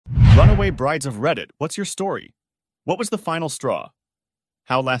Runaway brides of Reddit, what's your story? What was the final straw?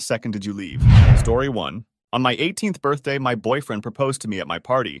 How last second did you leave? Story 1. On my 18th birthday, my boyfriend proposed to me at my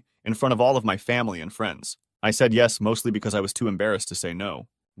party, in front of all of my family and friends. I said yes, mostly because I was too embarrassed to say no.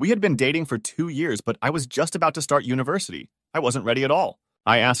 We had been dating for 2 years, but I was just about to start university. I wasn't ready at all.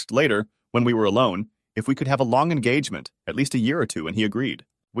 I asked later, when we were alone, if we could have a long engagement, at least a year or two, and he agreed.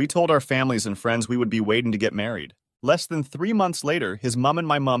 We told our families and friends we would be waiting to get married. Less than 3 months later, his mom and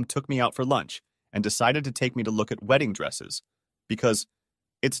my mom took me out for lunch and decided to take me to look at wedding dresses, because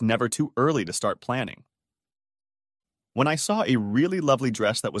it's never too early to start planning. When I saw a really lovely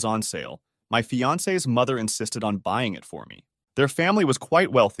dress that was on sale, my fiancé's mother insisted on buying it for me. Their family was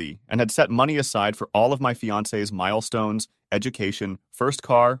quite wealthy and had set money aside for all of my fiancé's milestones, education, first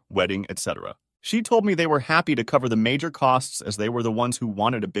car, wedding, etc. She told me they were happy to cover the major costs as they were the ones who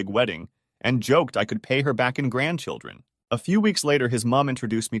wanted a big wedding, and joked I could pay her back in grandchildren. A few weeks later, his mom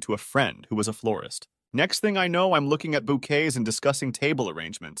introduced me to a friend who was a florist. Next thing I know, I'm looking at bouquets and discussing table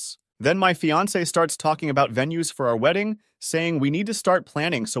arrangements. Then my fiancé starts talking about venues for our wedding, saying we need to start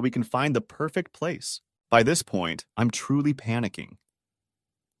planning so we can find the perfect place. By this point, I'm truly panicking.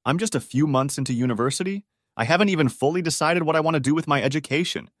 I'm just a few months into university. I haven't even fully decided what I want to do with my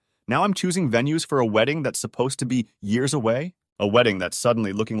education. Now I'm choosing venues for a wedding that's supposed to be years away. A wedding that's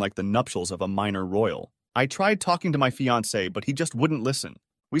suddenly looking like the nuptials of a minor royal. I tried talking to my fiancé, but he just wouldn't listen.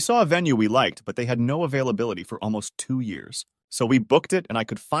 We saw a venue we liked, but they had no availability for almost 2 years. So we booked it, and I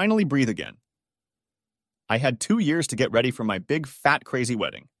could finally breathe again. I had 2 years to get ready for my big, fat, crazy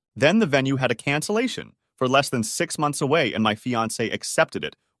wedding. Then the venue had a cancellation for less than 6 months away, and my fiancé accepted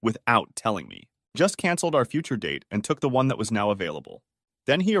it without telling me. Just canceled our future date and took the one that was now available.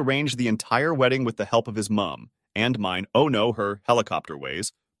 Then he arranged the entire wedding with the help of his mom, and mine, oh no, her helicopter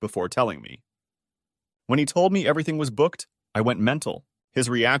ways, before telling me. When he told me everything was booked, I went mental. His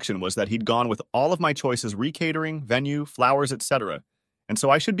reaction was that he'd gone with all of my choices, recatering, venue, flowers, etc., and so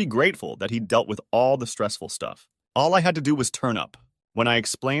I should be grateful that he'd dealt with all the stressful stuff. All I had to do was turn up. When I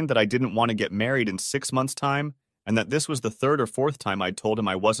explained that I didn't want to get married in 6 months' time, and that this was the 3rd or 4th time I'd told him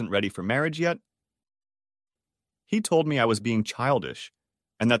I wasn't ready for marriage yet, he told me I was being childish,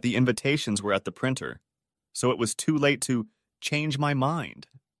 and that the invitations were at the printer, so it was too late to change my mind.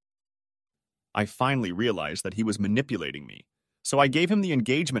 I finally realized that he was manipulating me, so I gave him the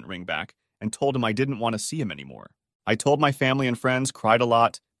engagement ring back and told him I didn't want to see him anymore. I told my family and friends, cried a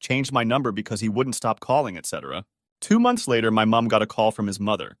lot, changed my number because he wouldn't stop calling, etc. 2 months later, my mom got a call from his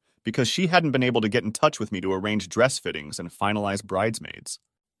mother because she hadn't been able to get in touch with me to arrange dress fittings and finalize bridesmaids.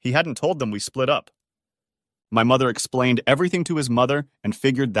 He hadn't told them we split up. My mother explained everything to his mother and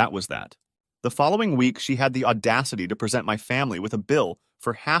figured that was that. The following week, she had the audacity to present my family with a bill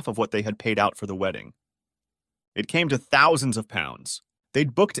for half of what they had paid out for the wedding. It came to thousands of pounds.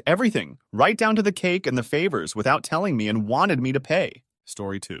 They'd booked everything, right down to the cake and the favors, without telling me and wanted me to pay.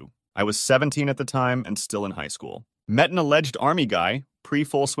 Story 2. I was 17 at the time and still in high school. Met an alleged army guy,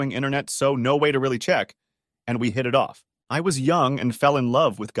 pre-full swing internet, so no way to really check, and we hit it off. I was young and fell in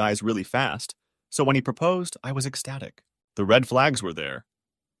love with guys really fast, so when he proposed, I was ecstatic. The red flags were there.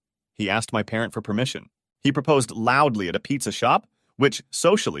 He asked my parent for permission. He proposed loudly at a pizza shop, which,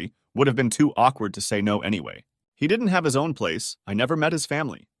 socially, would have been too awkward to say no anyway. He didn't have his own place. I never met his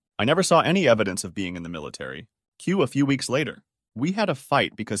family. I never saw any evidence of being in the military. Cue a few weeks later. We had a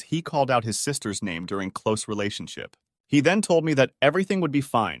fight because he called out his sister's name during close relationship. He then told me that everything would be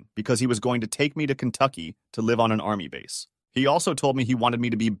fine because he was going to take me to Kentucky to live on an army base. He also told me he wanted me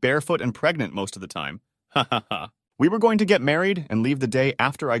to be barefoot and pregnant most of the time. Ha ha ha. We were going to get married and leave the day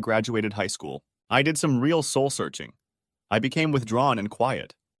after I graduated high school. I did some real soul searching. I became withdrawn and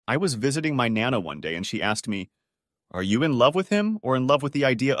quiet. I was visiting my Nana one day and she asked me, "Are you in love with him or in love with the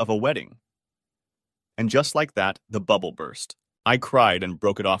idea of a wedding?" And just like that, the bubble burst. I cried and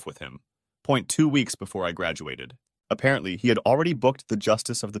broke it off with him. 2 weeks before I graduated. Apparently, he had already booked the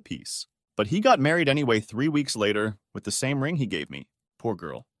justice of the peace. But he got married anyway 3 weeks later with the same ring he gave me. Poor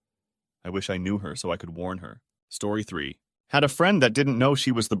girl. I wish I knew her so I could warn her. Story 3. Had a friend that didn't know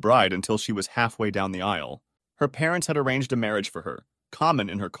she was the bride until she was halfway down the aisle. Her parents had arranged a marriage for her, common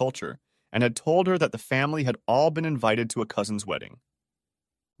in her culture, and had told her that the family had all been invited to a cousin's wedding.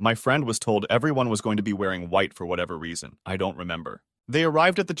 My friend was told everyone was going to be wearing white for whatever reason. I don't remember. They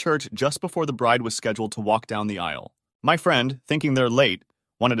arrived at the church just before the bride was scheduled to walk down the aisle. My friend, thinking they're late,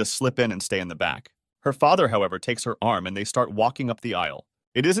 wanted to slip in and stay in the back. Her father, however, takes her arm and they start walking up the aisle.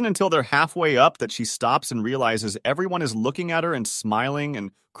 It isn't until they're halfway up that she stops and realizes everyone is looking at her and smiling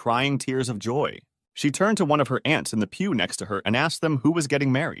and crying tears of joy. She turned to one of her aunts in the pew next to her and asked them who was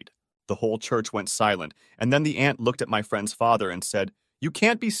getting married. The whole church went silent, and then the aunt looked at my friend's father and said, You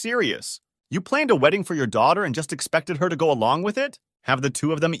can't be serious. You planned a wedding for your daughter and just expected her to go along with it? Have the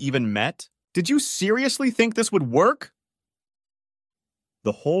two of them even met? Did you seriously think this would work?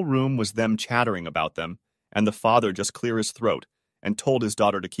 The whole room was them chattering about them, and the father just cleared his throat and told his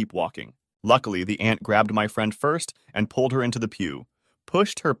daughter to keep walking. Luckily, the aunt grabbed my friend first and pulled her into the pew,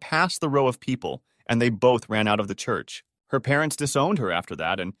 pushed her past the row of people, and they both ran out of the church. Her parents disowned her after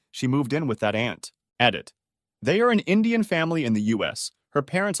that, and she moved in with that aunt. Edit. They are an Indian family in the U.S. Her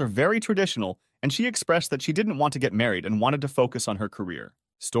parents are very traditional, and she expressed that she didn't want to get married and wanted to focus on her career.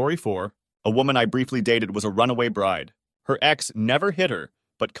 Story 4. A woman I briefly dated was a runaway bride. Her ex never hit her,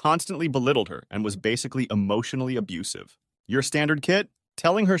 but constantly belittled her and was basically emotionally abusive. Your standard kit?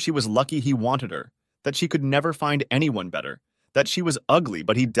 Telling her she was lucky he wanted her, that she could never find anyone better, that she was ugly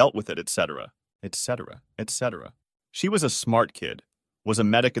but he dealt with it, etc., etc., etc. She was a smart kid, was a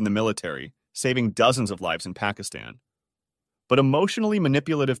medic in the military, saving dozens of lives in Pakistan. But emotionally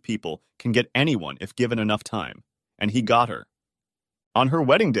manipulative people can get anyone if given enough time, and he got her. On her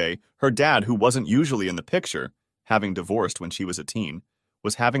wedding day, her dad, who wasn't usually in the picture, having divorced when she was a teen,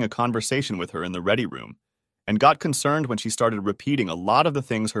 was having a conversation with her in the ready room, and got concerned when she started repeating a lot of the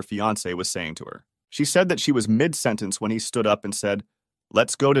things her fiancé was saying to her. She said that she was mid-sentence when he stood up and said,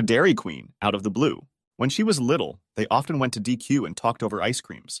 "Let's go to Dairy Queen," out of the blue. When she was little, they often went to DQ and talked over ice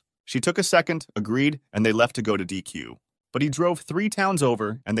creams. She took a second, agreed, and they left to go to DQ. But he drove 3 towns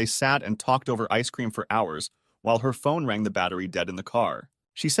over, and they sat and talked over ice cream for hours while her phone rang the battery dead in the car.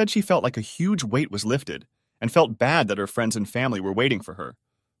 She said she felt like a huge weight was lifted and felt bad that her friends and family were waiting for her,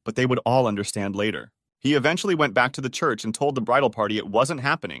 but they would all understand later. He eventually went back to the church and told the bridal party it wasn't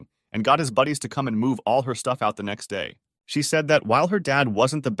happening and got his buddies to come and move all her stuff out the next day. She said that while her dad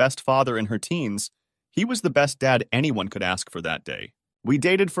wasn't the best father in her teens, he was the best dad anyone could ask for that day. We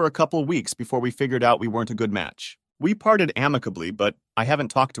dated for a couple weeks before we figured out we weren't a good match. We parted amicably, but I haven't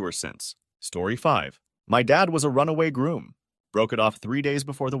talked to her since. Story 5. My dad was a runaway groom. Broke it off 3 days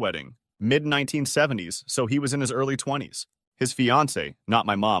before the wedding. Mid-1970s, so he was in his early 20s. His fiancée, not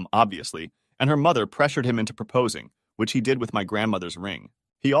my mom, obviously, and her mother pressured him into proposing, which he did with my grandmother's ring.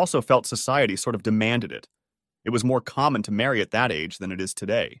 He also felt society sort of demanded it. It was more common to marry at that age than it is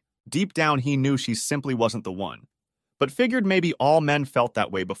today. Deep down, he knew she simply wasn't the one, but figured maybe all men felt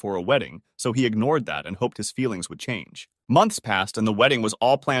that way before a wedding, so he ignored that and hoped his feelings would change. Months passed and the wedding was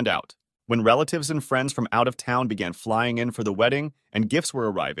all planned out. When relatives and friends from out of town began flying in for the wedding and gifts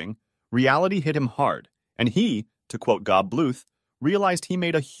were arriving, reality hit him hard, and he, to quote Gob Bluth, realized he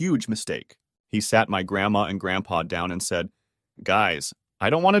made a huge mistake. He sat my grandma and grandpa down and said, "Guys, I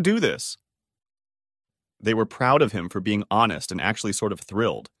don't want to do this." They were proud of him for being honest and actually sort of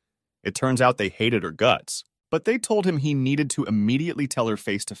thrilled. It turns out they hated her guts, but they told him he needed to immediately tell her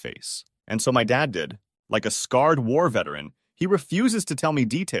face to face. And so my dad did. Like a scarred war veteran, he refuses to tell me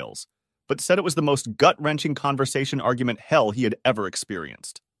details, but said it was the most gut-wrenching conversation argument hell he had ever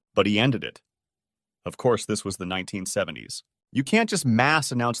experienced. But he ended it. Of course, this was the 1970s. You can't just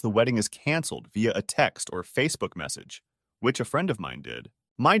mass announce the wedding is canceled via a text or Facebook message, which a friend of mine did.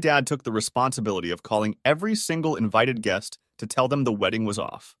 My dad took the responsibility of calling every single invited guest to tell them the wedding was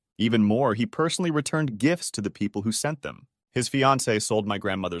off. Even more, he personally returned gifts to the people who sent them. His fiancée sold my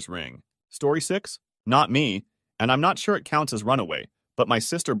grandmother's ring. Story 6? Not me, and I'm not sure it counts as runaway, but my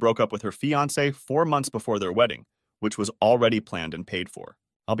sister broke up with her fiancé 4 months before their wedding, which was already planned and paid for.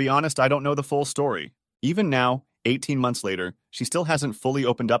 I'll be honest, I don't know the full story. Even now, 18 months later, she still hasn't fully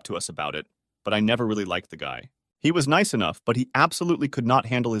opened up to us about it, but I never really liked the guy. He was nice enough, but he absolutely could not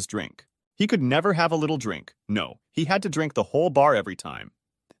handle his drink. He could never have a little drink. No, he had to drink the whole bar every time.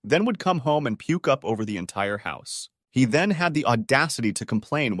 Then would come home and puke up over the entire house. He then had the audacity to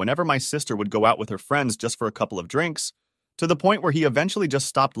complain whenever my sister would go out with her friends just for a couple of drinks, to the point where he eventually just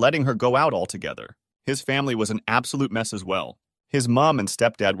stopped letting her go out altogether. His family was an absolute mess as well. His mom and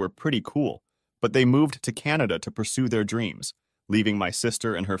stepdad were pretty cool, but they moved to Canada to pursue their dreams, leaving my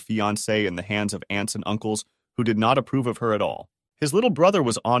sister and her fiancé in the hands of aunts and uncles who did not approve of her at all. His little brother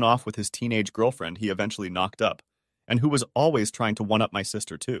was on-off with his teenage girlfriend he eventually knocked up, and who was always trying to one-up my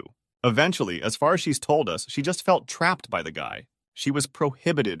sister too. Eventually, as far as she's told us, she just felt trapped by the guy. She was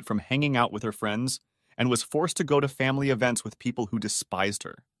prohibited from hanging out with her friends and was forced to go to family events with people who despised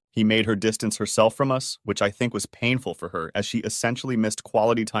her. He made her distance herself from us, which I think was painful for her as she essentially missed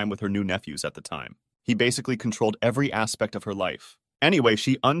quality time with her new nephews at the time. He basically controlled every aspect of her life. Anyway,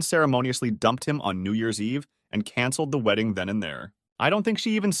 she unceremoniously dumped him on New Year's Eve and canceled the wedding then and there. I don't think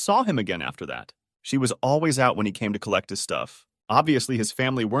she even saw him again after that. She was always out when he came to collect his stuff. Obviously, his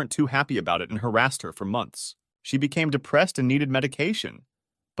family weren't too happy about it and harassed her for months. She became depressed and needed medication.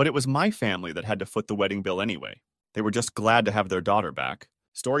 But it was my family that had to foot the wedding bill anyway. They were just glad to have their daughter back.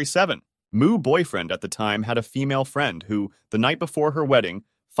 Story 7. Moo boyfriend at the time had a female friend who, the night before her wedding,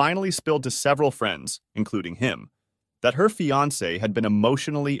 finally spilled to several friends, including him, that her fiancé had been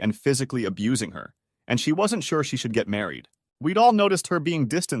emotionally and physically abusing her, and she wasn't sure she should get married. We'd all noticed her being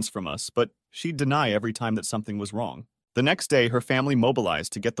distanced from us, but she'd deny every time that something was wrong. The next day, her family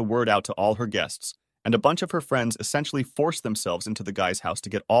mobilized to get the word out to all her guests, and a bunch of her friends essentially forced themselves into the guy's house to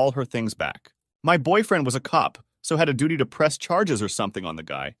get all her things back. My boyfriend was a cop, so had a duty to press charges or something on the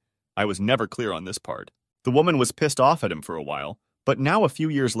guy. I was never clear on this part. The woman was pissed off at him for a while, but now a few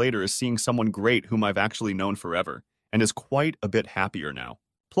years later is seeing someone great whom I've actually known forever, and is quite a bit happier now.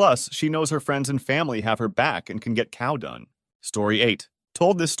 Plus, she knows her friends and family have her back and can get cow done. Story 8.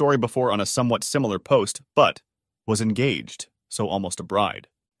 Told this story before on a somewhat similar post, but was engaged, so almost a bride.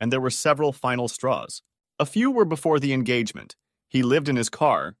 And there were several final straws. A few were before the engagement. He lived in his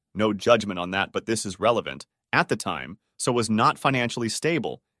car, no judgment on that, but this is relevant, at the time, so was not financially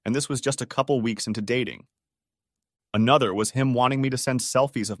stable, and this was just a couple weeks into dating. Another was him wanting me to send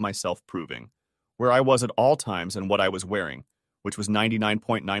selfies of myself proving where I was at all times and what I was wearing, which was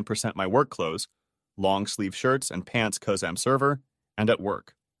 99.9% my work clothes, long sleeve shirts and pants 'cause I'm server, and at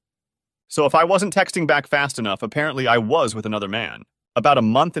work. So if I wasn't texting back fast enough, apparently I was with another man. About a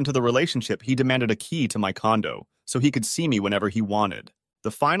month into the relationship, he demanded a key to my condo, so he could see me whenever he wanted.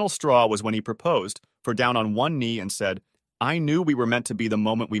 The final straw was when he proposed, for down on one knee and said, "I knew we were meant to be the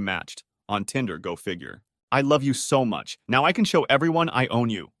moment we matched. On Tinder, go figure. I love you so much. Now I can show everyone I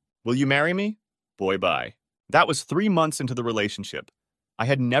own you. Will you marry me?" Boy, bye. That was 3 months into the relationship. I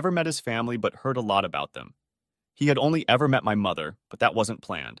had never met his family but heard a lot about them. He had only ever met my mother, but that wasn't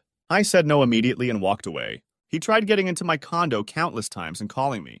planned. I said no immediately and walked away. He tried getting into my condo countless times and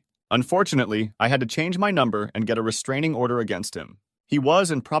calling me. Unfortunately, I had to change my number and get a restraining order against him. He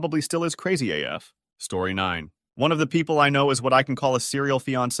was and probably still is crazy AF. Story 9. One of the people I know is what I can call a serial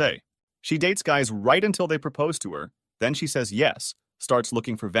fiancé. She dates guys right until they propose to her, then she says yes, starts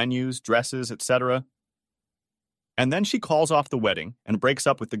looking for venues, dresses, etc. And then she calls off the wedding and breaks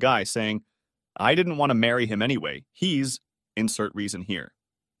up with the guy saying, "I didn't want to marry him anyway. He's..." insert reason here.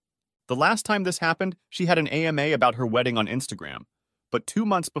 The last time this happened, she had an AMA about her wedding on Instagram, but 2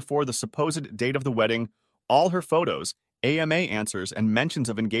 months before the supposed date of the wedding, all her photos, AMA answers, and mentions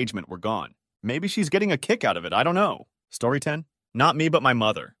of engagement were gone. Maybe she's getting a kick out of it, I don't know. Story 10. Not me, but my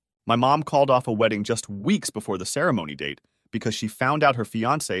mother. My mom called off a wedding just weeks before the ceremony date because she found out her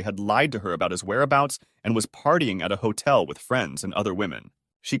fiancé had lied to her about his whereabouts and was partying at a hotel with friends and other women.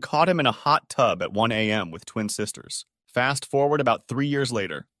 She caught him in a hot tub at 1 a.m. with twin sisters. Fast forward about 3 years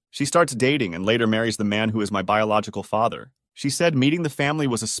later. She starts dating and later marries the man who is my biological father. She said meeting the family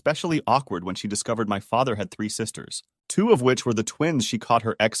was especially awkward when she discovered my father had 3 sisters, 2 of which were the twins she caught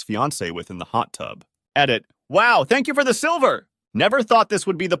her ex-fiancé with in the hot tub. Edit. Wow, thank you for the silver! Never thought this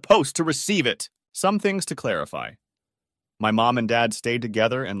would be the post to receive it. Some things to clarify. My mom and dad stayed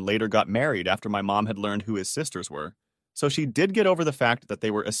together and later got married after my mom had learned who his sisters were, so she did get over the fact that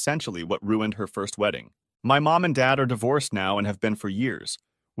they were essentially what ruined her first wedding. My mom and dad are divorced now and have been for years,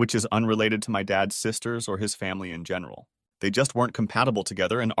 which is unrelated to my dad's sisters or his family in general. They just weren't compatible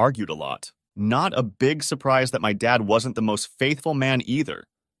together and argued a lot. Not a big surprise that my dad wasn't the most faithful man either.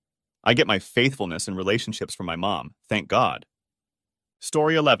 I get my faithfulness in relationships from my mom, thank God.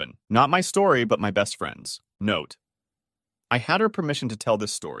 Story 11. Not my story, but my best friend's. Note. I had her permission to tell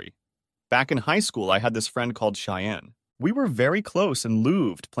this story. Back in high school, I had this friend called Cheyenne. We were very close and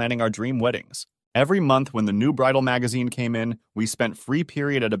looved planning our dream weddings. Every month when the new bridal magazine came in, we spent free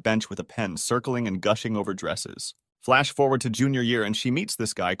period at a bench with a pen circling and gushing over dresses. Flash forward to junior year and she meets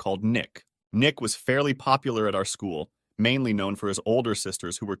this guy called Nick. Nick was fairly popular at our school, mainly known for his older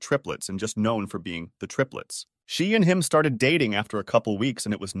sisters who were triplets and just known for being the triplets. She and him started dating after a couple weeks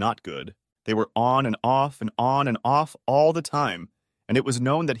and it was not good. They were on and off and on and off all the time, and it was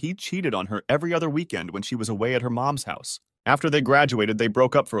known that he cheated on her every other weekend when she was away at her mom's house. After they graduated, they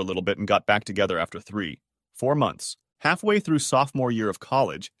broke up for a little bit and got back together after 3-4 months. Halfway through sophomore year of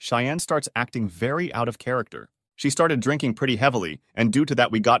college, Cheyenne starts acting very out of character. She started drinking pretty heavily, and due to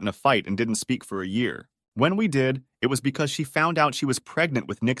that we got in a fight and didn't speak for a year. When we did, it was because she found out she was pregnant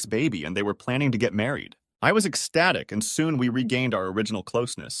with Nick's baby and they were planning to get married. I was ecstatic and soon we regained our original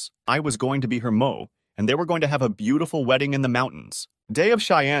closeness. I was going to be her mo, and they were going to have a beautiful wedding in the mountains. Day of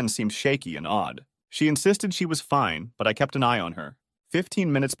Cheyenne seemed shaky and odd. She insisted she was fine, but I kept an eye on her.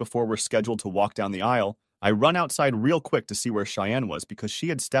 15 minutes before we're scheduled to walk down the aisle, I run outside real quick to see where Cheyenne was because she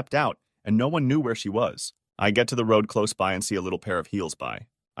had stepped out and no one knew where she was. I get to the road close by and see a little pair of heels by.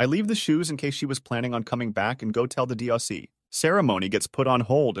 I leave the shoes in case she was planning on coming back and go tell the DOC. Ceremony gets put on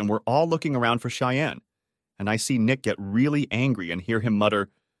hold and we're all looking around for Cheyenne. and I see Nick get really angry and hear him mutter,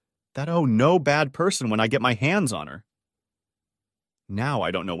 "That oh no bad person when I get my hands on her." Now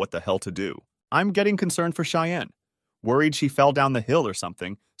I don't know what the hell to do. I'm getting concerned for Cheyenne, worried she fell down the hill or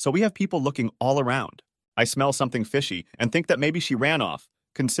something, so we have people looking all around. I smell something fishy and think that maybe she ran off,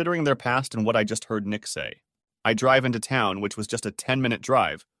 considering their past and what I just heard Nick say. I drive into town, which was just a 10-minute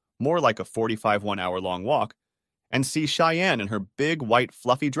drive, more like a 45 one-hour-long walk, and see Cheyenne in her big white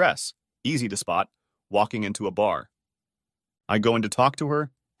fluffy dress, easy to spot, walking into a bar. I go in to talk to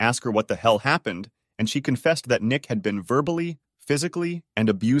her, ask her what the hell happened, and she confessed that Nick had been verbally, physically, and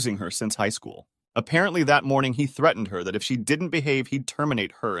abusing her since high school. Apparently that morning he threatened her that if she didn't behave, he'd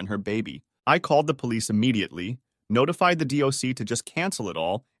terminate her and her baby. I called the police immediately, notified the DOC to just cancel it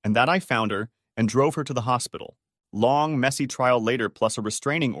all, and that I found her and drove her to the hospital. Long, messy trial later plus a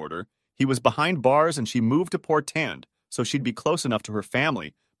restraining order, he was behind bars and she moved to Portland so she'd be close enough to her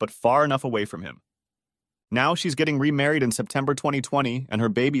family, but far enough away from him. Now she's getting remarried in September 2020, and her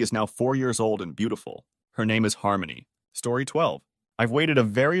baby is now 4 years old and beautiful. Her name is Harmony. Story 12. I've waited a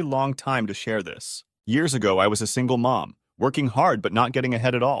very long time to share this. Years ago, I was a single mom, working hard but not getting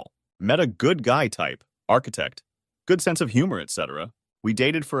ahead at all. Met a good guy type, architect, good sense of humor, etc. We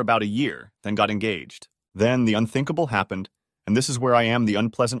dated for about a year, then got engaged. Then the unthinkable happened, and this is where I am the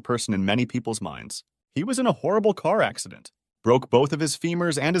unpleasant person in many people's minds. He was in a horrible car accident. Broke both of his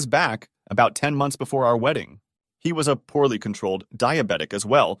femurs and his back about 10 months before our wedding. He was a poorly controlled diabetic as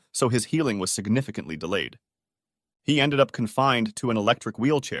well, so his healing was significantly delayed. He ended up confined to an electric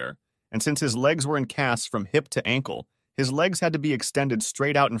wheelchair, and since his legs were in casts from hip to ankle, his legs had to be extended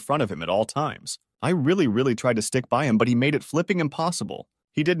straight out in front of him at all times. I really tried to stick by him, but he made it flipping impossible.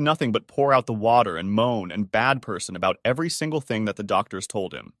 He did nothing but pour out the water and moan and bad person about every single thing that the doctors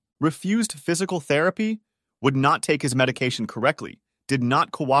told him. Refused physical therapy, would not take his medication correctly, did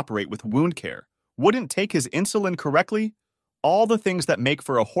not cooperate with wound care, wouldn't take his insulin correctly, all the things that make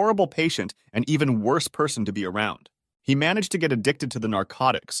for a horrible patient and even worse person to be around. He managed to get addicted to the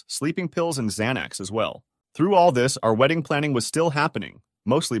narcotics, sleeping pills, and Xanax as well. Through all this, our wedding planning was still happening,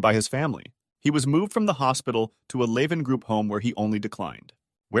 mostly by his family. He was moved from the hospital to a live-in group home where he only declined.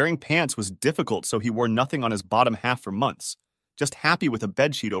 Wearing pants was difficult, so he wore nothing on his bottom half for months, just happy with a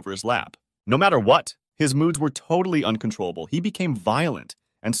bedsheet over his lap. No matter what, his moods were totally uncontrollable. He became violent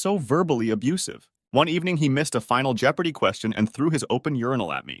and so verbally abusive. One evening, he missed a Final Jeopardy question and threw his open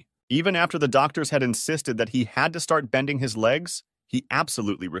urinal at me. Even after the doctors had insisted that he had to start bending his legs, he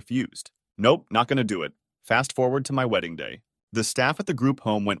absolutely refused. Nope, not gonna do it. Fast forward to my wedding day. The staff at the group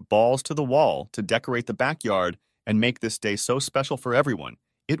home went balls to the wall to decorate the backyard and make this day so special for everyone.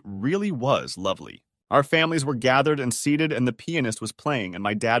 It really was lovely. Our families were gathered and seated, and the pianist was playing, and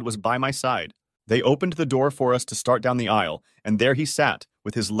my dad was by my side. They opened the door for us to start down the aisle, and there he sat,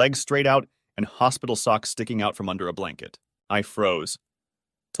 with his legs straight out and hospital socks sticking out from under a blanket. I froze.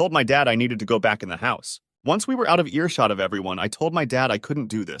 Told my dad I needed to go back in the house. Once we were out of earshot of everyone, I told my dad I couldn't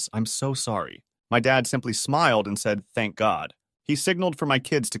do this. I'm so sorry. My dad simply smiled and said, "Thank God." He signaled for my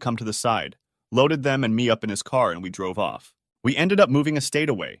kids to come to the side, loaded them and me up in his car, and we drove off. We ended up moving a state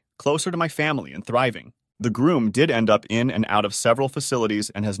away, closer to my family and thriving. The groom did end up in and out of several facilities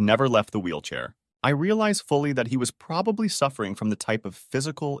and has never left the wheelchair. I realize fully that he was probably suffering from the type of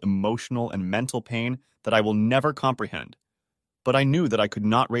physical, emotional, and mental pain that I will never comprehend. But I knew that I could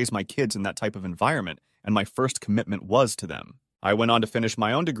not raise my kids in that type of environment, and my first commitment was to them. I went on to finish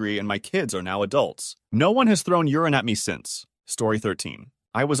my own degree, and my kids are now adults. No one has thrown urine at me since. Story 13.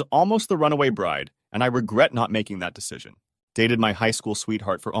 I was almost the runaway bride, and I regret not making that decision. Dated my high school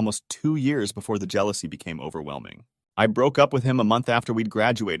sweetheart for almost 2 years before the jealousy became overwhelming. I broke up with him a month after we'd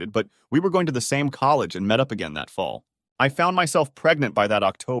graduated, but we were going to the same college and met up again that fall. I found myself pregnant by that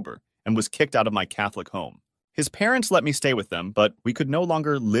October and was kicked out of my Catholic home. His parents let me stay with them, but we could no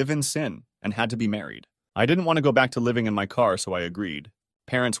longer live in sin and had to be married. I didn't want to go back to living in my car, so I agreed.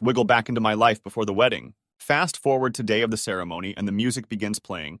 Parents wiggle back into my life before the wedding. Fast forward to day of the ceremony and the music begins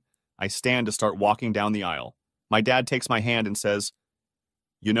playing. I stand to start walking down the aisle. My dad takes my hand and says,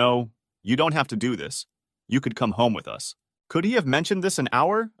 "You know, you don't have to do this. You could come home with us." Could he have mentioned this an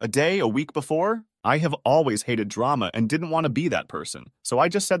hour, a day, a week before? I have always hated drama and didn't want to be that person, so I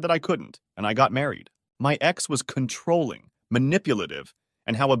just said that I couldn't, and I got married. My ex was controlling, manipulative,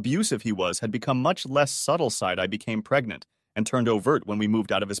 and how abusive he was had become much less subtle side. I became pregnant and turned overt when we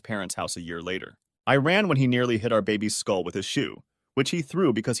moved out of his parents' house a year later. I ran when he nearly hit our baby's skull with his shoe, which he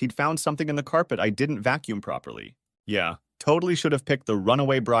threw because he'd found something in the carpet I didn't vacuum properly. Yeah, totally should have picked the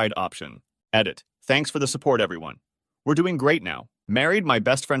runaway bride option. Edit. Thanks for the support, everyone. We're doing great now. Married my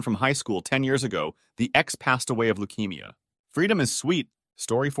best friend from high school 10 years ago. The ex passed away of leukemia. Freedom is sweet.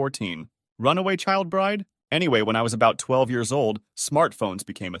 Story 14. Runaway child bride? Anyway, when I was about 12 years old, smartphones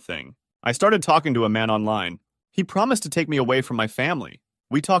became a thing. I started talking to a man online. He promised to take me away from my family.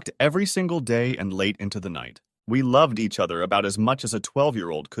 We talked every single day and late into the night. We loved each other about as much as a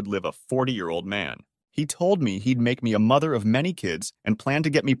 12-year-old could live a 40-year-old man. He told me he'd make me a mother of many kids and planned to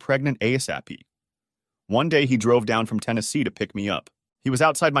get me pregnant ASAP. One day he drove down from Tennessee to pick me up. He was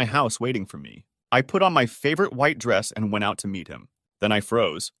outside my house waiting for me. I put on my favorite white dress and went out to meet him. Then I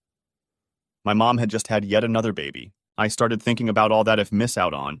froze. My mom had just had yet another baby. I started thinking about all that I've missed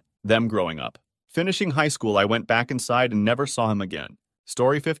out on, them growing up. Finishing high school, I went back inside and never saw him again.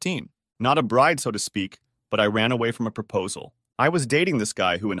 Story 15. Not a bride, so to speak, but I ran away from a proposal. I was dating this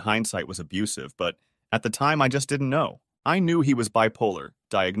guy who in hindsight was abusive, but at the time I just didn't know. I knew he was bipolar,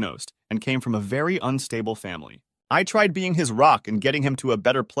 diagnosed, and came from a very unstable family. I tried being his rock and getting him to a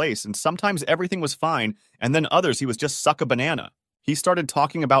better place, and sometimes everything was fine, and then others he was just suck a banana. He started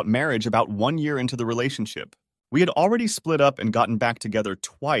talking about marriage about 1 year into the relationship. We had already split up and gotten back together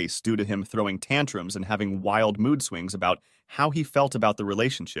twice due to him throwing tantrums and having wild mood swings about how he felt about the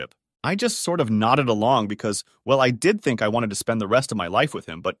relationship. I just sort of nodded along because, well, I did think I wanted to spend the rest of my life with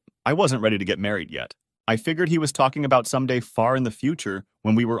him, but I wasn't ready to get married yet. I figured he was talking about someday far in the future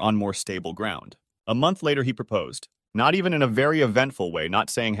when we were on more stable ground. A month later, he proposed. Not even in a very eventful way, not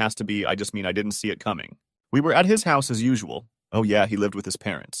saying has to be, I just mean I didn't see it coming. We were at his house as usual. Oh yeah, he lived with his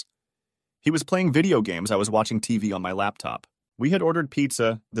parents. He was playing video games, I was watching TV on my laptop. We had ordered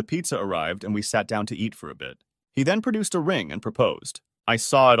pizza, the pizza arrived, and we sat down to eat for a bit. He then produced a ring and proposed. I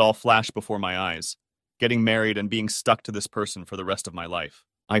saw it all flash before my eyes. Getting married and being stuck to this person for the rest of my life.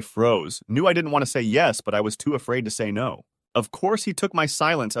 I froze, knew I didn't want to say yes, but I was too afraid to say no. Of course, he took my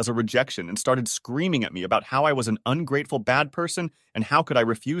silence as a rejection and started screaming at me about how I was an ungrateful bad person and how could I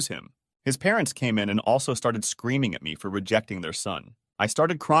refuse him. His parents came in and also started screaming at me for rejecting their son. I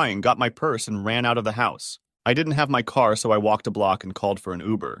started crying, got my purse, and ran out of the house. I didn't have my car, so I walked a block and called for an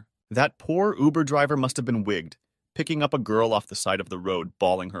Uber. That poor Uber driver must have been wigged, picking up a girl off the side of the road,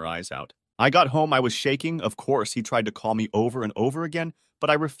 bawling her eyes out. I got home, I was shaking. Of course, he tried to call me over and over again, but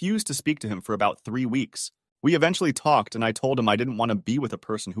I refused to speak to him for about 3 weeks. We eventually talked, and I told him I didn't want to be with a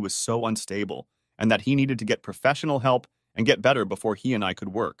person who was so unstable, and that he needed to get professional help and get better before he and I could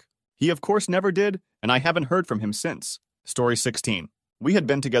work. He, of course, never did, and I haven't heard from him since. Story 16. We had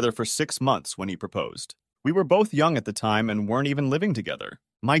been together for 6 months when he proposed. We were both young at the time and weren't even living together.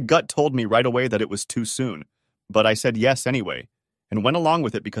 My gut told me right away that it was too soon, but I said yes anyway, and went along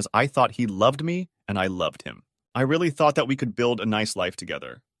with it because I thought he loved me and I loved him. I really thought that we could build a nice life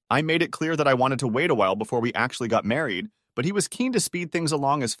together. I made it clear that I wanted to wait a while before we actually got married, but he was keen to speed things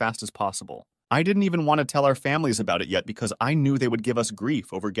along as fast as possible. I didn't even want to tell our families about it yet because I knew they would give us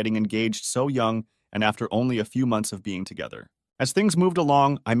grief over getting engaged so young and after only a few months of being together. As things moved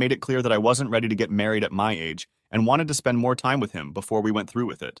along, I made it clear that I wasn't ready to get married at my age and wanted to spend more time with him before we went through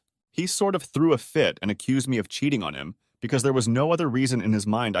with it. He sort of threw a fit and accused me of cheating on him because there was no other reason in his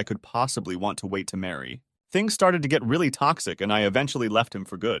mind I could possibly want to wait to marry. Things started to get really toxic and I eventually left him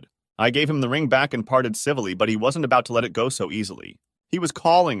for good. I gave him the ring back and parted civilly, but he wasn't about to let it go so easily. He was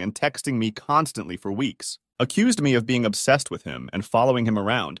calling and texting me constantly for weeks, accused me of being obsessed with him and following him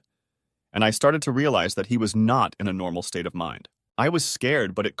around, and I started to realize that he was not in a normal state of mind. I was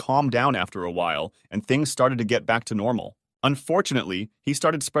scared, but it calmed down after a while, and things started to get back to normal. Unfortunately, he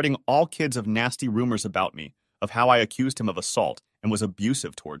started spreading all kinds of nasty rumors about me, of how I accused him of assault and was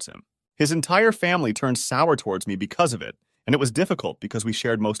abusive towards him. His entire family turned sour towards me because of it, and it was difficult because we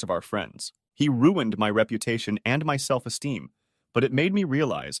shared most of our friends. He ruined my reputation and my self-esteem, but it made me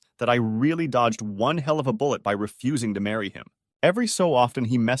realize that I really dodged one hell of a bullet by refusing to marry him. Every so often,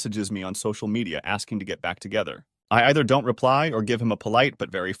 he messages me on social media asking to get back together. I either don't reply or give him a polite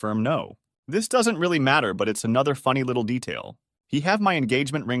but very firm no. This doesn't really matter, but it's another funny little detail. He have my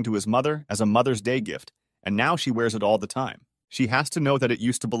engagement ring to his mother as a Mother's Day gift, and now she wears it all the time. She has to know that it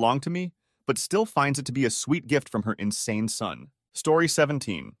used to belong to me, but still finds it to be a sweet gift from her insane son. Story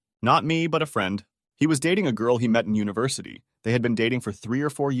 17. Not me, but a friend. He was dating a girl he met in university. They had been dating for 3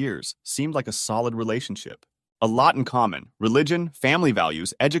 or 4 years. Seemed like a solid relationship. A lot in common. Religion, family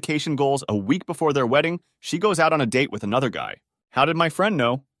values, education goals. A week before their wedding, she goes out on a date with another guy. How did my friend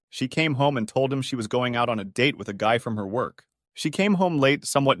know? She came home and told him she was going out on a date with a guy from her work. She came home late,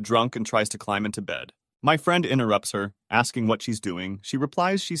 somewhat drunk, and tries to climb into bed. My friend interrupts her, asking what she's doing. She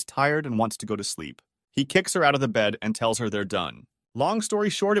replies she's tired and wants to go to sleep. He kicks her out of the bed and tells her they're done. Long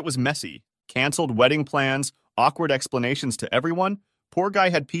story short, it was messy. Canceled wedding plans, awkward explanations to everyone. Poor guy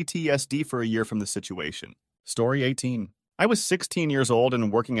had PTSD for a year from the situation. Story 18. I was 16 years old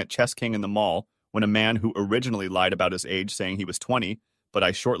and working at Chess King in the mall when a man who originally lied about his age saying he was 20, but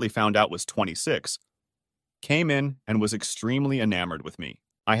I shortly found out was 26, came in and was extremely enamored with me.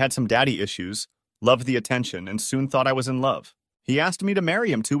 I had some daddy issues, loved the attention, and soon thought I was in love. He asked me to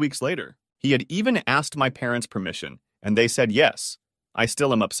marry him 2 weeks later. He had even asked my parents' permission, and they said yes. I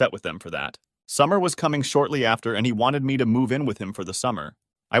still am upset with them for that. Summer was coming shortly after, and he wanted me to move in with him for the summer.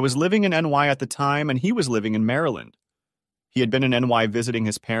 I was living in NY at the time, and he was living in Maryland. He had been in NY visiting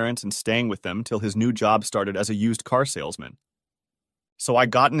his parents and staying with them till his new job started as a used car salesman. So I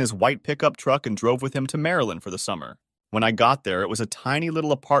got in his white pickup truck and drove with him to Maryland for the summer. When I got there, it was a tiny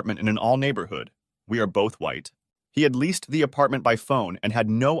little apartment in an all-neighborhood. We are both white. He had leased the apartment by phone and had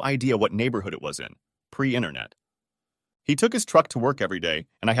no idea what neighborhood it was in, pre-internet. He took his truck to work every day,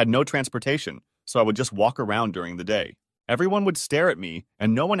 and I had no transportation, so I would just walk around during the day. Everyone would stare at me,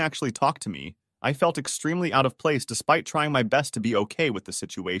 and no one actually talked to me. I felt extremely out of place despite trying my best to be okay with the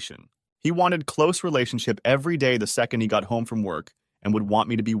situation. He wanted close relationship every day the second he got home from work and would want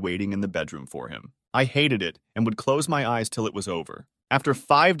me to be waiting in the bedroom for him. I hated it and would close my eyes till it was over. After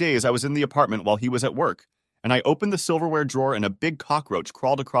 5 days, I was in the apartment while he was at work, and I opened the silverware drawer and a big cockroach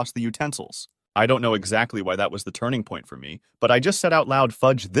crawled across the utensils. I don't know exactly why that was the turning point for me, but I just said out loud,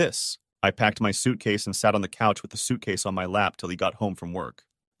 "Fudge this." I packed my suitcase and sat on the couch with the suitcase on my lap till he got home from work.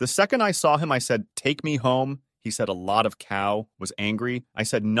 The second I saw him, I said, "Take me home." He said a lot of cow, was angry. I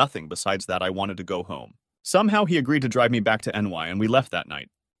said nothing besides that I wanted to go home. Somehow he agreed to drive me back to NY, and we left that night.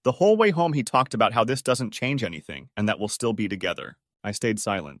 The whole way home he talked about how this doesn't change anything and that we'll still be together. I stayed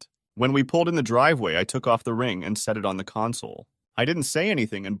silent. When we pulled in the driveway, I took off the ring and set it on the console. I didn't say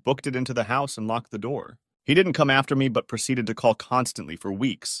anything and booked it into the house and locked the door. He didn't come after me but proceeded to call constantly for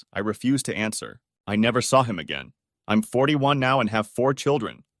weeks. I refused to answer. I never saw him again. I'm 41 now and have 4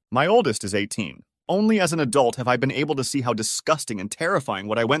 children. My oldest is 18. Only as an adult have I been able to see how disgusting and terrifying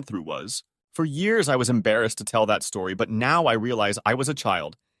what I went through was. For years I was embarrassed to tell that story, but now I realize I was a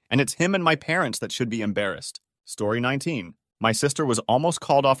child, and it's him and my parents that should be embarrassed. Story 19. My sister was almost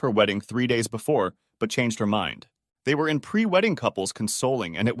called off her wedding 3 days before, but changed her mind. They were in pre-wedding couples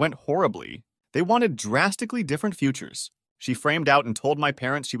consoling, and it went horribly. They wanted drastically different futures. She framed out and told my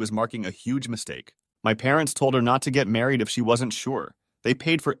parents she was marking a huge mistake. My parents told her not to get married if she wasn't sure. They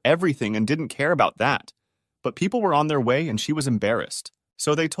paid for everything and didn't care about that. But people were on their way and she was embarrassed.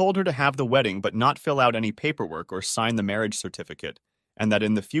 So they told her to have the wedding but not fill out any paperwork or sign the marriage certificate, and that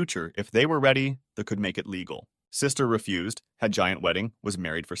in the future, if they were ready, they could make it legal. Sister refused, had giant wedding, was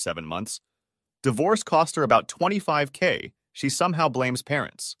married for 7 months. Divorce cost her about $25K. She somehow blames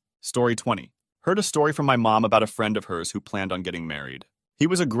parents. Story 20. Heard a story from my mom about a friend of hers who planned on getting married. He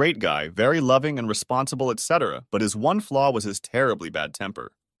was a great guy, very loving and responsible, etc., but his one flaw was his terribly bad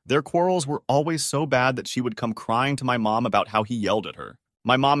temper. Their quarrels were always so bad that she would come crying to my mom about how he yelled at her.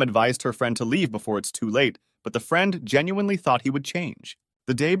 My mom advised her friend to leave before it's too late, but the friend genuinely thought he would change.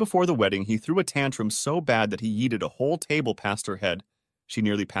 The day before the wedding, he threw a tantrum so bad that he yeeted a whole table past her head. She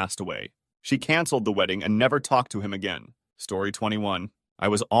nearly passed away. She canceled the wedding and never talked to him again. Story 21. I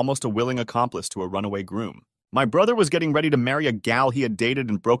was almost a willing accomplice to a runaway groom. My brother was getting ready to marry a gal he had dated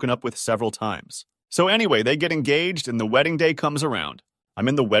and broken up with several times. So anyway, they get engaged and the wedding day comes around. I'm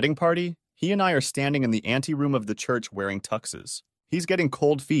in the wedding party. He and I are standing in the anteroom of the church wearing tuxes. He's getting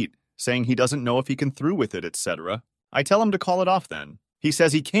cold feet, saying he doesn't know if he can through with it, etc. I tell him to call it off then. He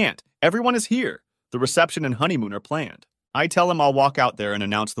says he can't. Everyone is here. The reception and honeymoon are planned. I tell him I'll walk out there and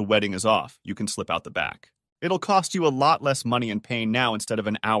announce the wedding is off. You can slip out the back. It'll cost you a lot less money and pain now instead of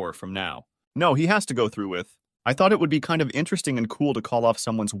an hour from now. No, he has to go through with. I thought it would be kind of interesting and cool to call off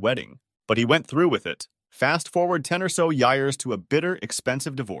someone's wedding, but he went through with it. Fast forward 10 or so years to a bitter,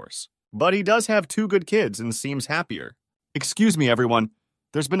 expensive divorce. But he does have 2 good kids and seems happier. Excuse me, everyone.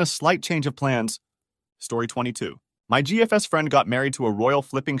 There's been a slight change of plans. Story 22. My GFS friend got married to a royal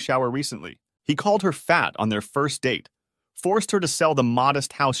flipping shower recently. He called her fat on their first date, forced her to sell the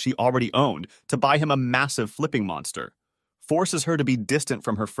modest house she already owned to buy him a massive flipping monster, forces her to be distant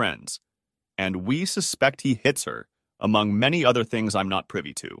from her friends, and we suspect he hits her, among many other things I'm not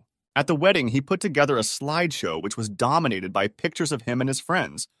privy to. At the wedding, he put together a slideshow which was dominated by pictures of him and his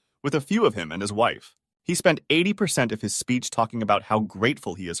friends, with a few of him and his wife. He spent 80% of his speech talking about how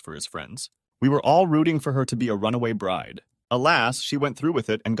grateful he is for his friends. We were all rooting for her to be a runaway bride. Alas, she went through with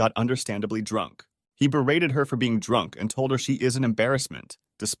it and got understandably drunk. He berated her for being drunk and told her she is an embarrassment,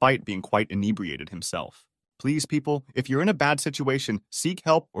 despite being quite inebriated himself. Please, people, if you're in a bad situation, seek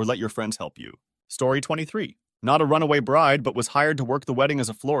help or let your friends help you. Story 23. Not a runaway bride, but was hired to work the wedding as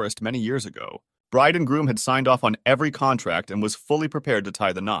a florist many years ago. Bride and groom had signed off on every contract and was fully prepared to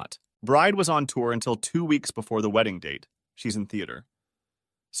tie the knot. Bride was on tour until 2 weeks before the wedding date. She's in theater.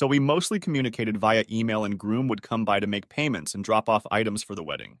 So we mostly communicated via email and groom would come by to make payments and drop off items for the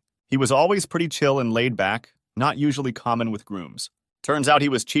wedding. He was always pretty chill and laid back, not usually common with grooms. Turns out he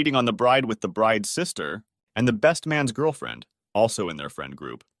was cheating on the bride with the bride's sister and the best man's girlfriend, also in their friend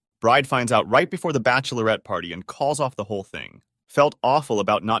group. Bride finds out right before the bachelorette party and calls off the whole thing. Felt awful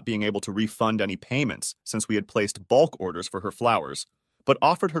about not being able to refund any payments since we had placed bulk orders for her flowers, but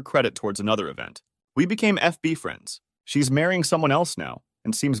offered her credit towards another event. We became FB friends. She's marrying someone else now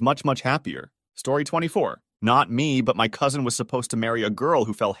and seems much, much happier. Story 24. Not me, but my cousin was supposed to marry a girl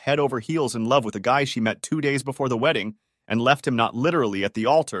who fell head over heels in love with a guy she met 2 days before the wedding and left him not literally at the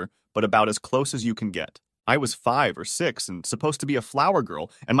altar, but about as close as you can get. I was 5 or 6 and supposed to be a flower girl,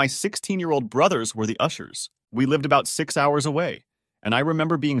 and my 16-year-old brothers were the ushers. We lived about 6 hours away, and I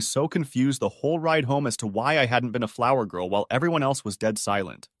remember being so confused the whole ride home as to why I hadn't been a flower girl while everyone else was dead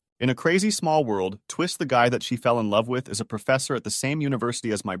silent. In a crazy small world, Twist, the guy that she fell in love with, is a professor at the same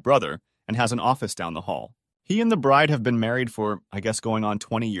university as my brother and has an office down the hall. He and the bride have been married for, I guess, going on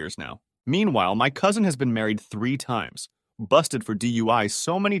 20 years now. Meanwhile, my cousin has been married 3 times, busted for DUI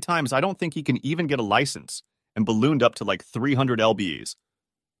so many times I don't think he can even get a license, and ballooned up to like 300 lbs.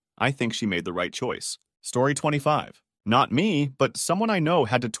 I think she made the right choice. Story 25. Not me, but someone I know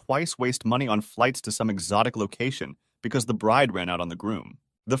had to twice waste money on flights to some exotic location because the bride ran out on the groom.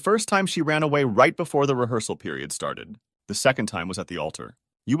 The first time she ran away right before the rehearsal period started. The second time was at the altar.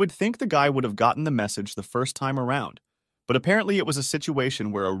 You would think the guy would have gotten the message the first time around, but apparently it was a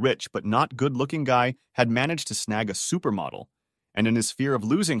situation where a rich but not good-looking guy had managed to snag a supermodel, and in his fear of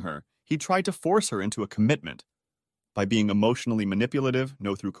losing her, he tried to force her into a commitment by being emotionally manipulative,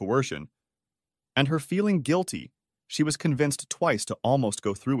 no through coercion, and her feeling guilty, she was convinced twice to almost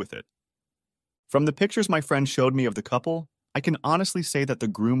go through with it. From the pictures my friend showed me of the couple, I can honestly say that the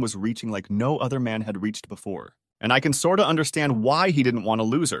groom was reaching like no other man had reached before. And I can sorta understand why he didn't want to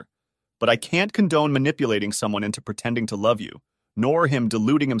lose her. But I can't condone manipulating someone into pretending to love you, nor him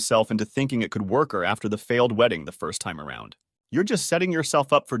deluding himself into thinking it could work her after the failed wedding the first time around. You're just setting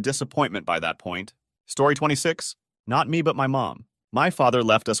yourself up for disappointment by that point. Story 26. Not me, but my mom. My father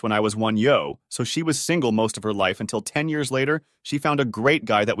left us when I was 1 yo, so she was single most of her life until 10 years later, she found a great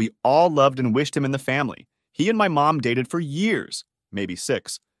guy that we all loved and wished him in the family. He and my mom dated for years, maybe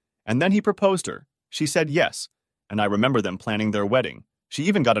 6, and then he proposed her. She said yes, and I remember them planning their wedding. She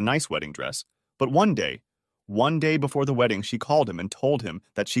even got a nice wedding dress. But one day before the wedding, she called him and told him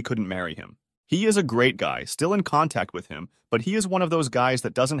that she couldn't marry him. He is a great guy, still in contact with him, but he is one of those guys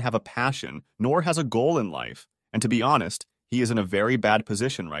that doesn't have a passion, nor has a goal in life. And to be honest, he is in a very bad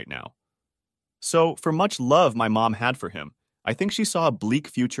position right now. So, for much love my mom had for him, I think she saw a bleak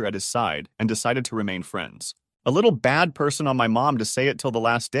future at his side and decided to remain friends. A little bad person on my mom to say it till the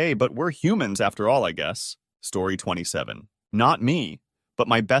last day, but we're humans after all, I guess. Story 27. Not me, but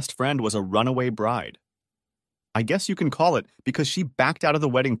my best friend was a runaway bride. I guess you can call it because she backed out of the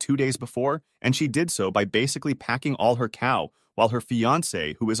wedding 2 days before, and she did so by basically packing all her cow while her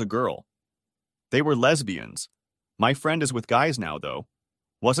fiancé, who is a girl. They were lesbians. My friend is with guys now, though.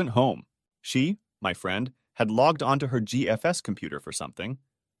 Wasn't home. She, my friend, had logged onto her GFS computer for something.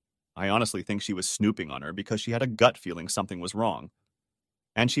 I honestly think she was snooping on her because she had a gut feeling something was wrong.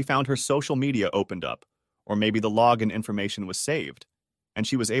 And she found her social media opened up, or maybe the login information was saved, and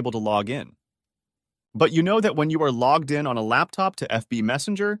she was able to log in. But you know that when you are logged in on a laptop to FB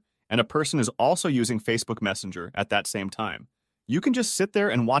Messenger, and a person is also using Facebook Messenger at that same time, you can just sit there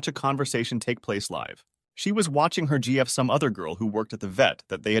and watch a conversation take place live. She was watching her GF some other girl who worked at the vet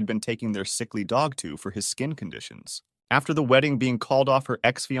that they had been taking their sickly dog to for his skin conditions. After the wedding being called off, her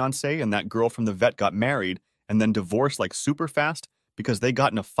ex-fiancé and that girl from the vet got married and then divorced like super fast because they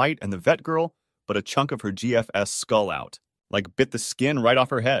got in a fight and the vet girl but a chunk of her GFS skull out, like bit the skin right off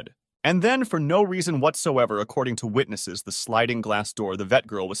her head. And then, for no reason whatsoever, according to witnesses, the sliding glass door the vet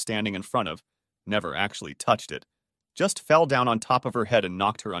girl was standing in front of, never actually touched it, just fell down on top of her head and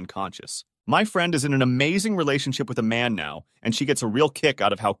knocked her unconscious. My friend is in an amazing relationship with a man now, and she gets a real kick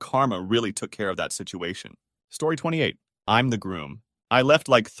out of how karma really took care of that situation. Story 28. I'm the groom. I left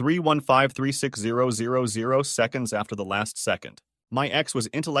like 3153600 seconds after the last second. My ex was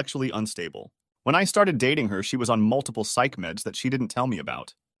intellectually unstable. When I started dating her, she was on multiple psych meds that she didn't tell me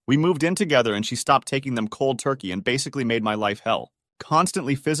about. We moved in together and she stopped taking them cold turkey and basically made my life hell.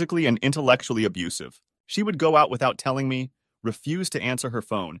 Constantly physically and intellectually abusive. She would go out without telling me, refuse to answer her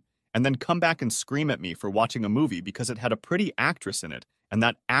phone, and then come back and scream at me for watching a movie because it had a pretty actress in it, and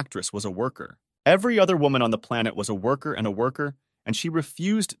that actress was a worker. Every other woman on the planet was a worker, and she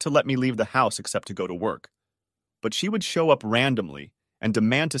refused to let me leave the house except to go to work. But she would show up randomly and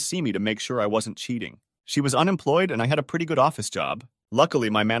demand to see me to make sure I wasn't cheating. She was unemployed and I had a pretty good office job. Luckily,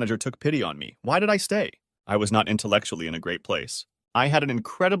 my manager took pity on me. Why did I stay? I was not intellectually in a great place. I had an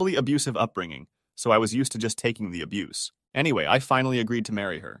incredibly abusive upbringing, so I was used to just taking the abuse. Anyway, I finally agreed to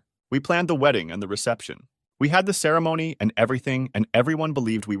marry her. We planned the wedding and the reception. We had the ceremony and everything, and everyone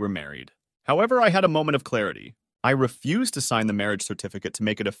believed we were married. However, I had a moment of clarity. I refused to sign the marriage certificate to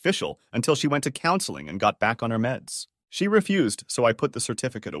make it official until she went to counseling and got back on her meds. She refused, so I put the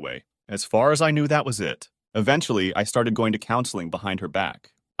certificate away. As far as I knew, that was it. Eventually, I started going to counseling behind her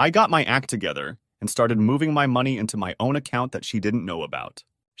back. I got my act together and started moving my money into my own account that she didn't know about.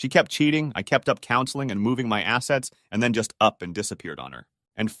 She kept cheating, I kept up counseling and moving my assets, and then just up and disappeared on her.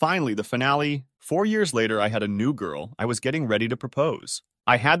 And finally, the finale. 4 years later, I had a new girl. I was getting ready to propose.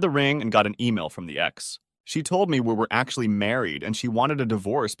 I had the ring and got an email from the ex. She told me we were actually married and she wanted a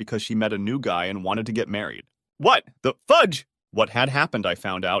divorce because she met a new guy and wanted to get married. What the fudge? What had happened, I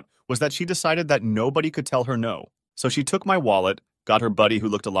found out, was that she decided that nobody could tell her no. So she took my wallet, got her buddy who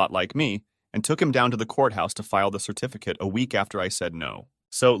looked a lot like me, and took him down to the courthouse to file the certificate a week after I said no.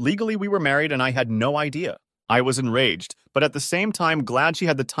 So legally we were married and I had no idea. I was enraged, but at the same time glad she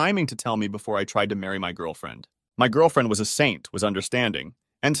had the timing to tell me before I tried to marry my girlfriend. My girlfriend was a saint, was understanding,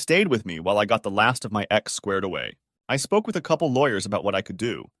 and stayed with me while I got the last of my ex squared away. I spoke with a couple lawyers about what I could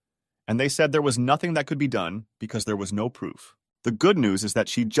do, and they said there was nothing that could be done because there was no proof. The good news is that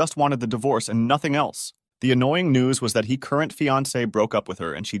she just wanted the divorce and nothing else. The annoying news was that her current fiancé broke up with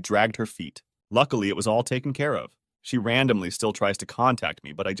her and she dragged her feet. Luckily, it was all taken care of. She randomly still tries to contact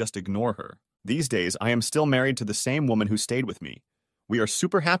me, but I just ignore her. These days, I am still married to the same woman who stayed with me. We are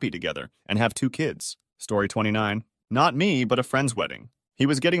super happy together and have 2 kids. Story 29. Not me, but a friend's wedding. He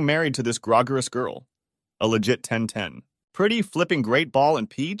was getting married to this groggerous girl. A legit 10-10. Pretty, flipping great ball and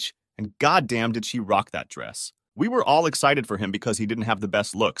peach, and goddamn did she rock that dress. We were all excited for him because he didn't have the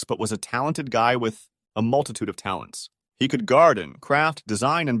best looks, but was a talented guy with a multitude of talents. He could garden, craft,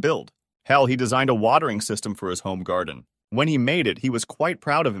 design, and build. Hell, he designed a watering system for his home garden. When he made it, he was quite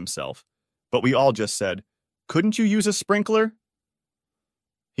proud of himself. But we all just said, "Couldn't you use a sprinkler?"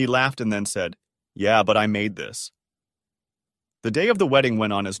 He laughed and then said, "Yeah, but I made this." The day of the wedding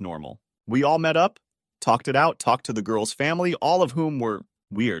went on as normal. We all met up, talked it out, talked to the girl's family, all of whom were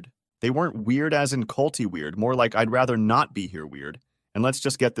weird. They weren't weird as in culty weird, more like I'd rather not be here weird, and let's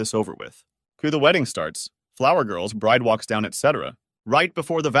just get this over with. The wedding starts. Flower girls, bride walks down, etc. Right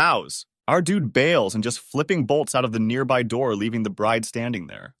before the vows, our dude bails and just flipping bolts out of the nearby door, leaving the bride standing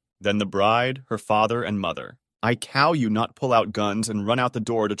there. Then the bride, her father, and mother. I cow you not pull out guns and run out the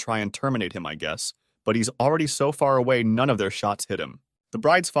door to try and terminate him, I guess, but he's already so far away none of their shots hit him. The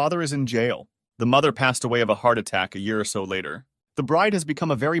bride's father is in jail. The mother passed away of a heart attack a year or so later. The bride has become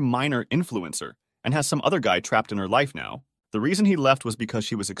a very minor influencer and has some other guy trapped in her life now. The reason he left was because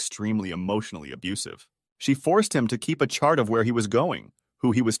she was extremely emotionally abusive. She forced him to keep a chart of where he was going,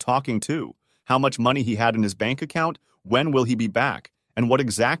 who he was talking to, how much money he had in his bank account, when will he be back, and what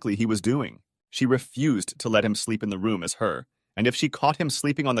exactly he was doing. She refused to let him sleep in the room as her, and if she caught him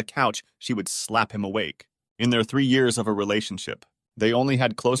sleeping on the couch, she would slap him awake. In their 3 years of a relationship, they only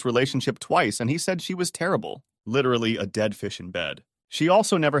had close relationship twice, and he said she was terrible, literally a dead fish in bed. She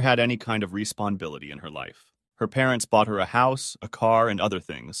also never had any kind of responsibility in her life. Her parents bought her a house, a car, and other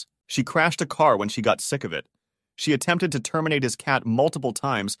things. She crashed a car when she got sick of it. She attempted to terminate his cat multiple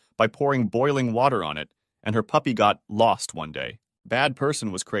times by pouring boiling water on it, and her puppy got lost one day. Bad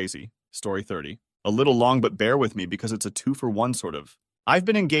person was crazy. Story 30. A little long, but bear with me because it's a 2-for-1 sort of. I've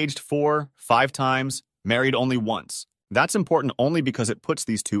been engaged 4, 5 times, married only once. That's important only because it puts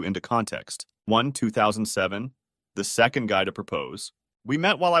these two into context. 1, 2007, the second guy to propose. We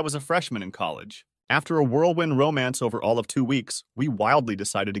met while I was a freshman in college. After a whirlwind romance over all of 2 weeks, we wildly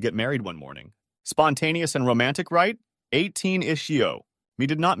decided to get married one morning. Spontaneous and romantic, right? 18-ish yo. We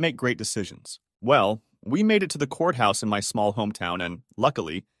did not make great decisions. Well, we made it to the courthouse in my small hometown and,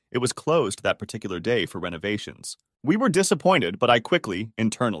 luckily, it was closed that particular day for renovations. We were disappointed, but I quickly,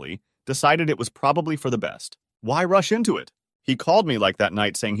 internally, decided it was probably for the best. Why rush into it? He called me like that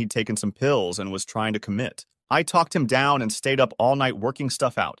night saying he'd taken some pills and was trying to commit. I talked him down and stayed up all night working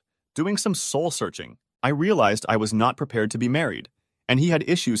stuff out, doing some soul searching. I realized I was not prepared to be married, and he had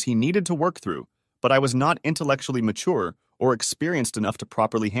issues he needed to work through, but I was not intellectually mature or experienced enough to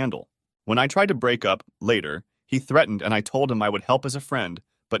properly handle. When I tried to break up, later, he threatened and I told him I would help as a friend,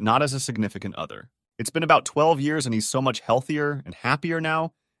 but not as a significant other. It's been about 12 years and he's so much healthier and happier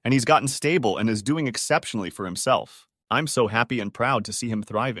now, and he's gotten stable and is doing exceptionally for himself. I'm so happy and proud to see him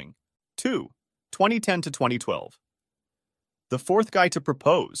thriving. 2. 2010 to 2012. The fourth guy to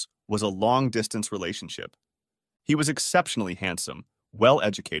propose was a long-distance relationship. He was exceptionally handsome,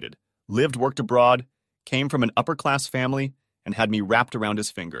 well-educated, worked abroad, came from an upper-class family, and had me wrapped around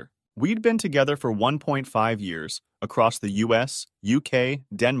his finger. We'd been together for 1.5 years, across the US, UK,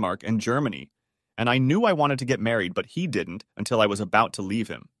 Denmark, and Germany, and I knew I wanted to get married, but he didn't until I was about to leave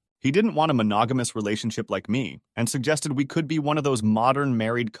him. He didn't want a monogamous relationship like me and suggested we could be one of those modern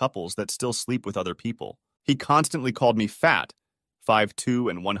married couples that still sleep with other people. He constantly called me fat, 5'2"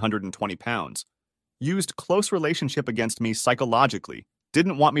 and 120 pounds, used close relationship against me psychologically,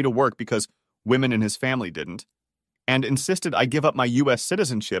 didn't want me to work because women in his family didn't, and insisted I give up my US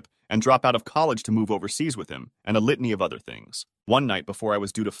citizenship and drop out of college to move overseas with him, and a litany of other things. One night before I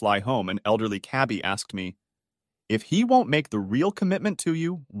was due to fly home, an elderly cabbie asked me, "If he won't make the real commitment to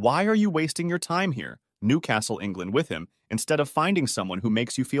you, why are you wasting your time here, Newcastle, England, with him, instead of finding someone who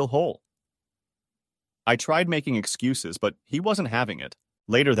makes you feel whole?" I tried making excuses, but he wasn't having it.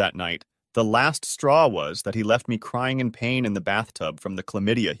 Later that night, the last straw was that he left me crying in pain in the bathtub from the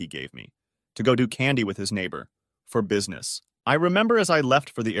chlamydia he gave me, to go do candy with his neighbor, for business. I remember as I left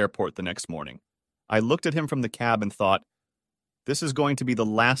for the airport the next morning, I looked at him from the cab and thought, this is going to be the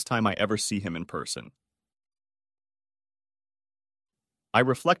last time I ever see him in person. I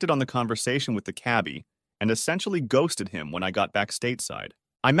reflected on the conversation with the cabbie and essentially ghosted him when I got back stateside.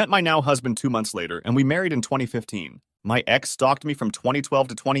 I met my now husband 2 months later, and we married in 2015. My ex stalked me from 2012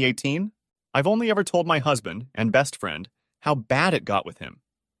 to 2018. I've only ever told my husband and best friend how bad it got with him.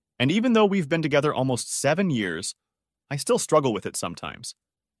 And even though we've been together almost 7 years, I still struggle with it sometimes,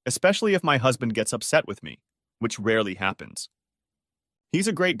 especially if my husband gets upset with me, which rarely happens. He's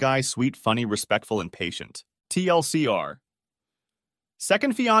a great guy, sweet, funny, respectful, and patient. TLCR.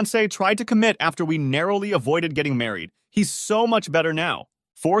 Second fiancé tried to commit after we narrowly avoided getting married. He's so much better now.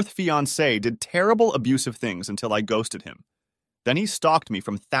 Fourth fiancé did terrible abusive things until I ghosted him. Then he stalked me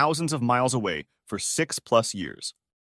from thousands of miles away for 6+ years.